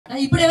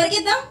ఇప్పుడు ఎవరికి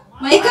ఇద్దాం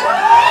మైక్?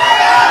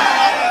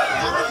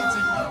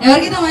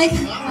 ఎవరికి ఇద్దాం మైక్?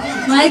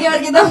 మైక్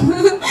ఎవరికి ఇద్దాం?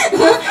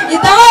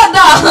 ఇద్దామా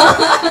వద్దా?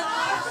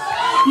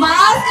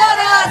 మాస్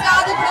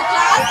కాదు, ఇప్పుడు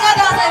క్లాస్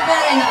కాదు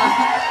అయిపోయారైనా.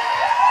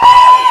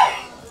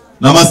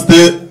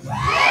 నమస్తే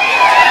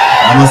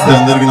నమస్తే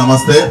అందరికి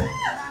నమస్తే.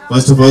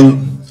 ఫస్ట్ ఆఫ్ ఆల్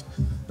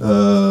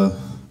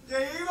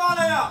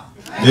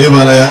జై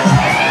Balayya.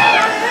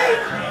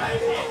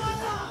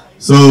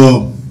 So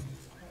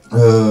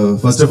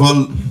first of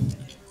all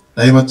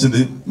time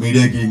వచ్చింది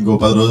మీడియాకి, ఇంకో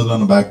 10 రోజులు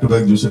నన్ను బ్యాక్ టు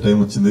బ్యాక్ చూసే టైం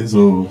వచ్చింది. So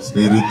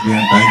spare with me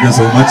and thank you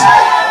so much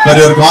for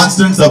your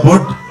constant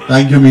support.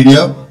 Thank you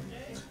media.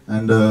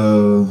 And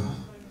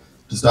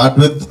to start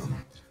with,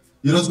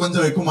 ఈరోజు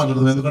కొంచెం ఎక్కువ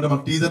మాట్లాడుతాం ఎందుకంటే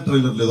మాకు టీజర్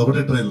ట్రైలర్ లేదు,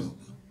 ఒకటే ట్రైలర్.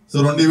 సో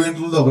 2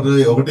 ఈవెంట్లు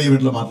ఒకటే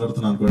ఈవెంట్లో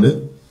మాట్లాడుతున్నాను అనుకోండి.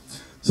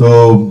 So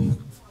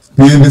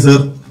PVP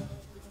sir,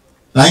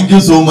 thank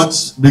you so much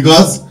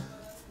because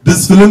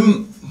this film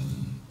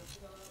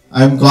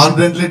I'm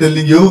confidently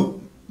telling you,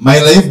 my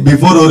life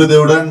before Ori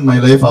Devuda and my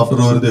life after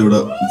Ori Devuda,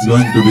 it's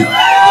going to be.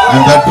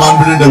 I'm that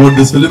confident about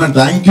this film and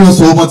thank you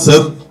so much sir.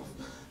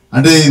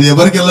 అంటే ఇది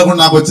ఎవరికి వెళ్ళకుండా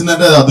నాకు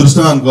వచ్చిందంటే అది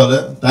అదృష్టం అనుకోవాలి.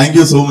 Thank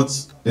you so much.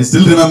 I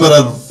still remember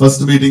hour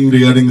first meeting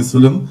regarding this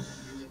film.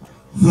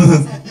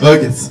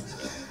 Okay.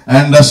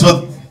 And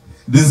Ashwath,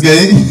 this guy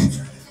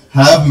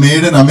have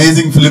made an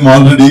amazing film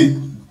already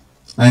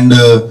and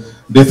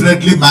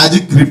definitely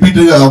magic repeat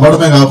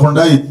అవ్వడమే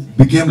కాకుండా it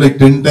became like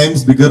 10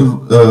 times bigger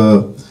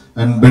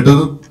and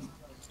better.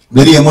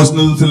 Very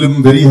emotional film,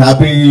 very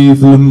happy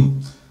film.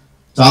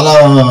 చాలా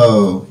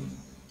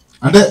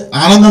అంటే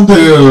ఆనందంతో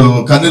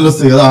కన్నీళ్ళు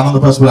వస్తాయి కదా, ఆనంద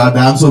పసుపు ఆ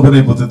డ్యామ్స్ ఓపెన్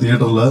అయిపోతాయి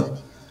థియేటర్లో.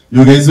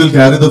 You guys will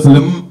carry the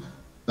film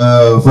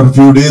for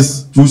few days.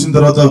 చూసిన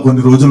తర్వాత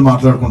కొన్ని రోజులు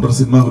మాట్లాడుకుంటారు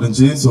సినిమా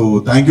గురించి. So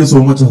thank you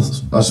so much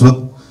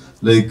Ashwath,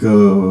 like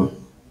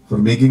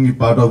for making me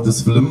part of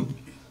this film.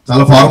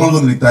 చాలా ఫార్మల్గా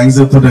ఉంది, నీకు థ్యాంక్స్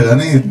చెప్తుంటే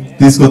కానీ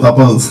తీసుకో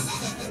తప్పదు.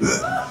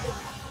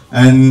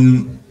 And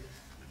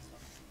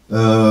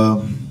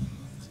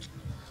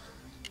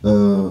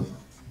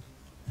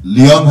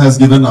Leon has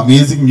given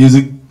amazing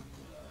music.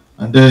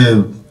 అంటే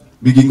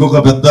మీకు ఇంకొక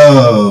పెద్ద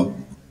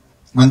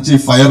మంచి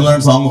ఫైర్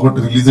ల్యాండ్ సాంగ్ ఒకటి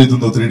రిలీజ్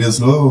అవుతుందో 3 days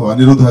లో.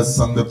 Anirudh has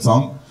Sung that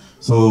song.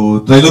 So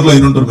trailer లో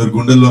అయినుంటారు మీరు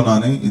గుండెల్లోనా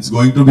అని. It's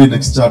going to be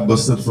next chart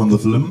buster from the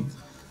film.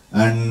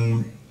 And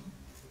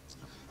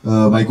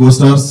my co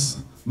stars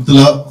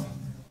Mithila,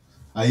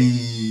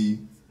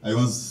 I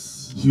was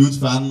huge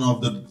fan of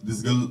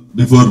this girl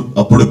before.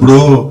 అప్పుడెప్పుడు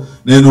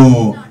నేను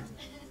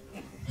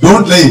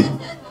don't lie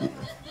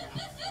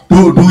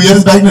 2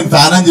 years back నేను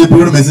fan అని చెప్పి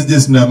కూడా message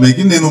చేసిన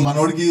అమ్మాయికి. నేను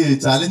మనోడికి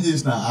ఛాలెంజ్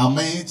చేసిన, ఆ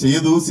అమ్మాయి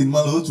చేయదు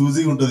సినిమాలో,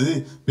 చూసి ఉంటది,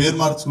 పేరు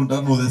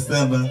మార్చుకుంటాను నువ్వు తెస్తే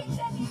అన్న.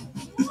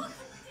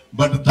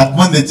 బట్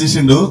తక్కువ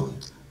తెచ్చేసిండు.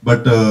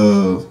 But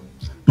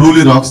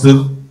truly rock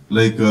star,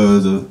 like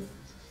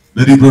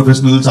very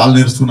professional. చాలా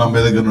నేర్చుకున్న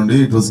అమ్మాయి దగ్గర నుండి.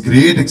 It was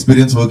great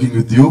experience working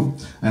with you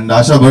and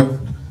ASHA Bhatt.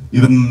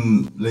 Even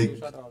like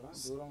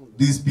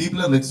these people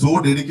are like so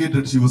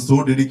dedicated. She was so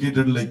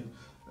dedicated, like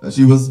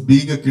she was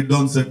being a kid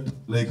on set,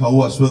 like how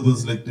Ashwath was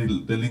like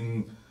telling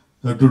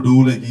her to do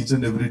like each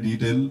and every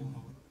detail.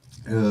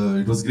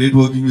 It was great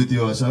working with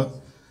you Asha.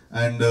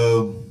 And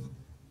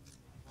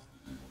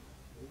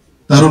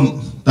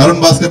Tarun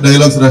Bhaskar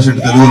dialogues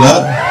rashindu Telugulo.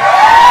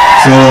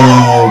 So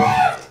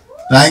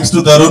thanks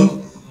to Tarun.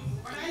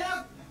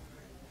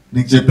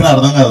 నీకు చెప్పిన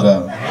అర్థం కాదురా.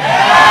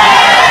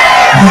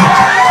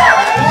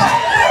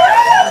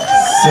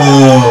 So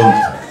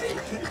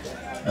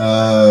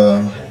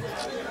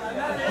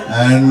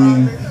and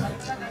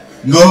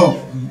ఇంకో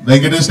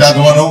వెంకటేష్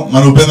కాకమాను,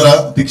 మన ఉపేంద్ర,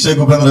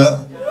 తిక్షక్ ఉపేంద్ర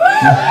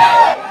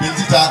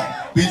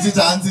పిలిచి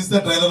chance ఇస్తే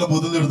trailer లో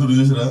బూతులు తిడుతుడు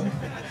చూసారా.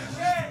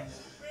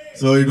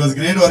 So it was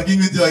great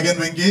working with you again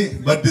Venky,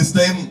 but this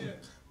time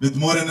with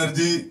more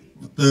energy,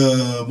 with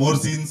more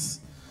scenes.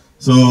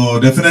 So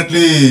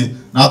definitely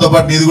నాతో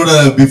పాటు నీది కూడా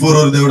బిఫోర్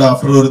ఓరి దేవుడు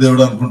ఆఫ్టర్ ఓరి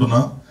దేవుడు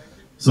అనుకుంటున్నా.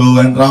 సో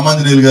అండ్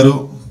రామాంజనేయులు గారు,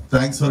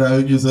 thanks for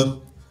having you sir.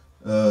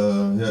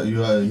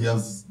 He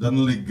has done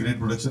like great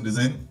production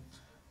design.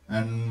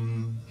 And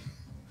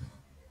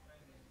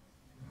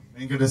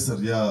Venkatesh sir,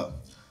 yeah.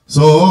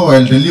 So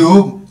I'll tell you,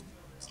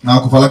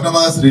 నాకు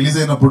ఫలక్నామాస్ రిలీజ్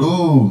అయినప్పుడు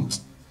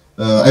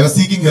I was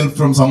seeking help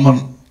from someone.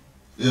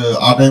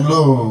 ఆ టైంలో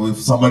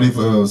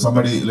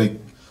somebody like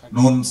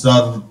known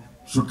star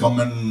should come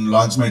and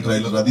launch my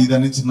trailer, అది ఇది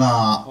అని చిన్న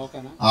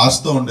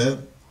ఆశతో ఉండే.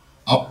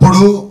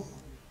 అప్పుడు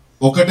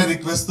ఒకటే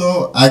రిక్వెస్ట్ తో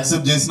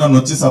యాక్సెప్ట్ చేసి నన్ను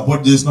వచ్చి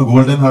సపోర్ట్ చేసిన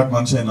గోల్డెన్ హార్ట్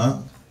మనిషి అయినా.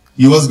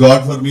 He was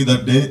God for me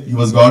that day. He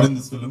was God in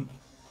this film.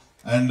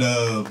 And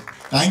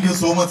thank you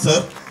so much sir.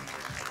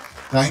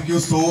 Thank you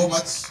so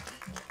much.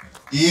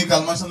 ఏ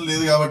కల్మషన్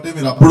లేదు కాబట్టి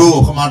మీరు అప్పుడు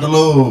ఒక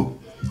మాటలో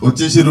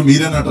వచ్చేసిర్రు,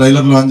 మీరే నా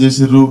ట్రైలర్ లాంచ్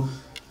చేసిర్రు.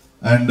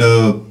 అండ్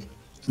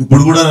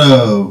ఇప్పుడు కూడా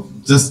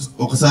జస్ట్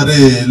ఒకసారి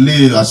వెళ్ళి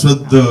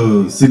అశ్వత్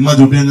సినిమా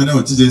చూపించగానే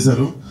వచ్చి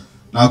చేశారు.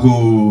 నాకు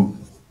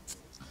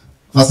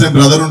ఫస్ట్ టైం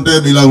బ్రదర్ ఉంటే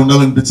మీలా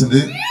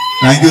ఉండాలనిపించింది.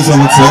 Thank you so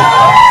much sir.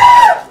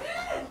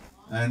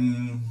 And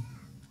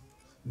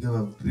ఇంకా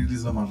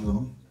రిలీజ్ లో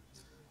మాట్లాడదాం.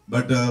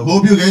 But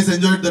hope you guys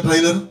enjoyed the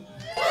trailer.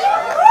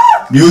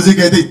 Music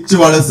అయితే ఇచ్చి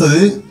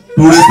వాడేస్తుంది.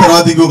 2 days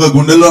తర్వాత ఇంకొక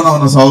గుండెల్లో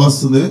ఉన్న సాంగ్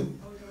వస్తుంది.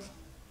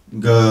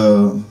 ఇంకా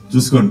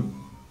చూసుకోండి.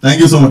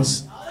 Thank you so much.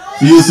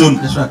 See you soon.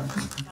 Vishwak